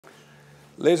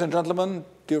Ladies and gentlemen,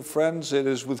 dear friends, it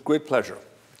is with great pleasure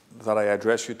that I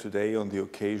address you today on the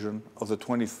occasion of the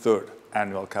 23rd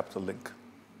Annual Capital Link.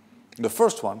 The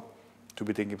first one to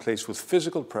be taking place with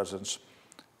physical presence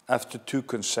after 2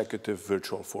 consecutive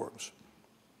virtual forums.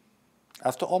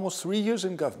 After almost 3 years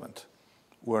in government,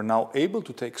 we are now able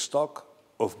to take stock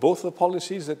of both the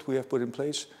policies that we have put in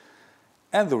place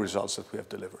and the results that we have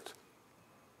delivered.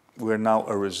 We are now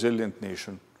a resilient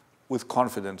nation with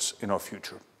confidence in our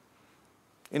future.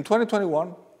 In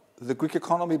 2021, the Greek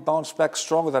economy bounced back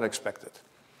stronger than expected,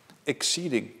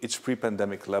 exceeding its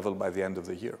pre-pandemic level by the end of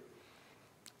the year.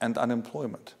 And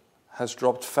unemployment has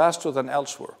dropped faster than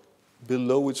elsewhere,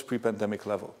 below its pre-pandemic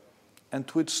level, and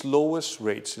to its lowest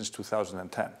rate since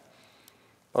 2010.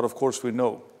 But of course, we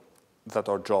know that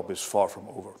our job is far from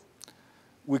over.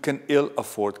 We can ill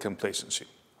afford complacency.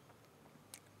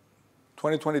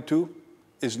 2022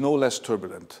 is no less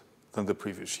turbulent than the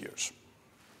previous years.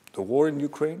 The war in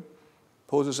Ukraine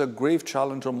poses a grave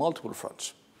challenge on multiple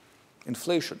fronts.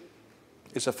 Inflation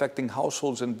is affecting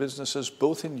households and businesses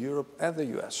both in Europe and the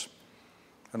US.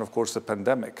 And of course, the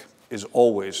pandemic is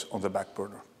always on the back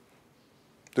burner.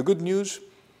 The good news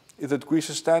is that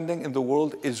Greece's standing in the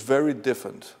world is very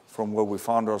different from where we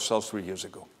found ourselves 3 years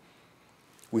ago.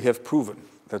 We have proven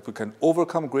that we can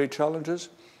overcome great challenges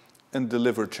and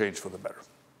deliver change for the better.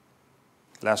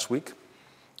 Last week,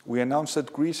 we announced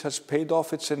that Greece has paid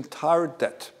off its entire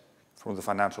debt from the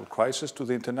financial crisis to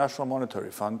the International Monetary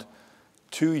Fund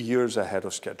 2 years ahead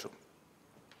of schedule.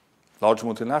 Large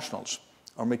multinationals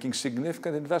are making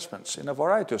significant investments in a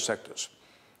variety of sectors,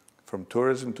 from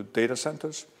tourism to data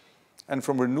centers, and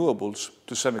from renewables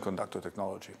to semiconductor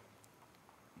technology.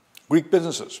 Greek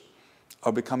businesses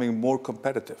are becoming more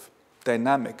competitive,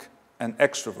 dynamic, and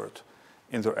extrovert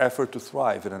in their effort to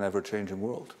thrive in an ever-changing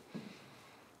world.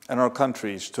 And our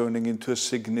country is turning into a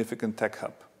significant tech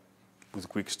hub, with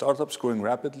Greek startups growing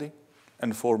rapidly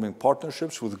and forming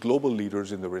partnerships with global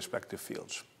leaders in their respective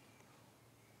fields.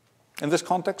 In this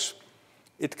context,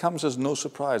 it comes as no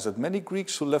surprise that many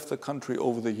Greeks who left the country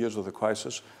over the years of the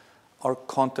crisis are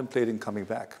contemplating coming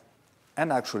back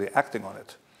and actually acting on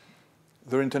it.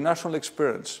 Their international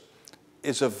experience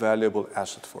is a valuable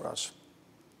asset for us.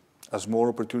 As more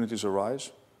opportunities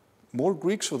arise, more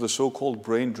Greeks of the so-called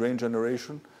brain drain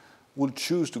generation will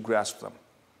choose to grasp them.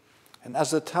 And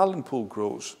as the talent pool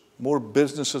grows, more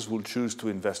businesses will choose to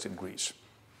invest in Greece,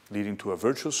 leading to a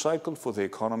virtuous cycle for the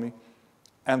economy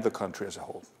and the country as a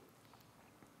whole.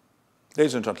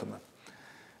 Ladies and gentlemen,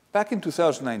 back in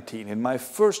 2019, in my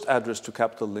first address to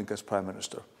Capital Link as Prime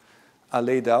Minister, I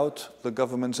laid out the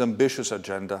government's ambitious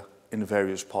agenda in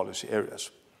various policy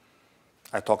areas.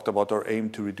 I talked about our aim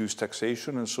to reduce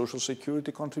taxation and social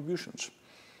security contributions.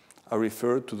 I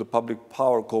referred to the Public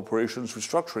Power Corporation's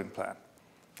restructuring plan,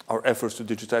 our efforts to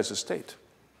digitize the state,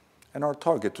 and our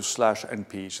target to slash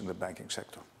NPEs in the banking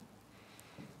sector.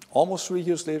 Almost 3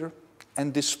 years later,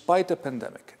 and despite the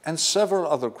pandemic and several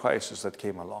other crises that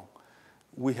came along,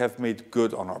 we have made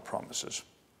good on our promises.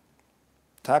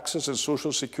 Taxes and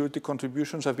social security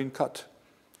contributions have been cut.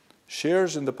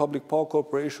 Shares in the Public Power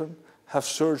Corporation have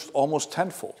surged almost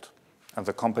tenfold, and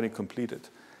the company completed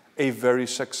a very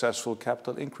successful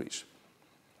capital increase.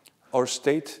 Our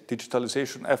state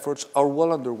digitalization efforts are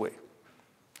well underway,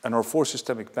 and our 4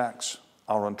 systemic banks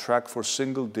are on track for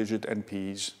single-digit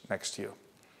NPEs next year.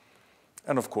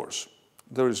 And of course,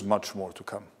 there is much more to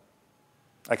come.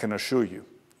 I can assure you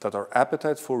that our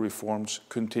appetite for reforms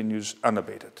continues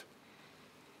unabated.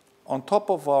 On top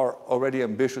of our already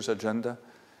ambitious agenda,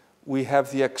 we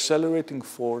have the accelerating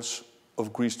force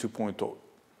of Greece 2.0,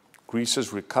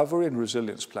 Greece's Recovery and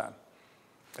Resilience Plan,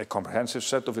 a comprehensive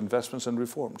set of investments and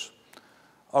reforms.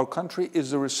 Our country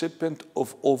is the recipient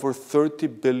of over 30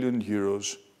 billion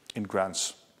euros in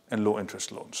grants and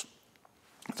low-interest loans.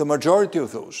 The majority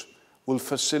of those will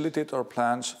facilitate our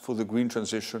plans for the green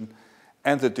transition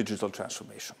and the digital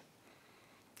transformation.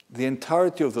 The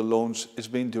entirety of the loans is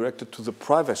being directed to the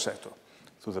private sector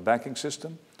through the banking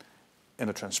system in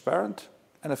a transparent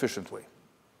and efficient way.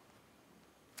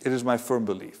 It is my firm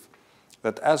belief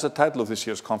that, as the title of this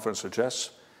year's conference suggests,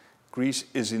 Greece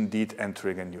is indeed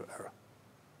entering a new era.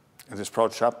 In this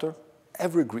proud chapter,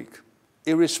 every Greek,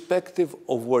 irrespective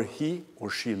of where he or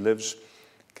she lives,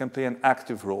 can play an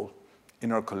active role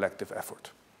in our collective effort.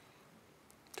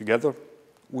 Together,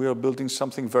 we are building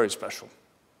something very special,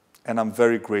 and I'm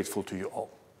very grateful to you all.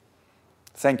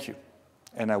 Thank you,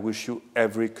 and I wish you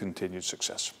every continued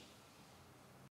success.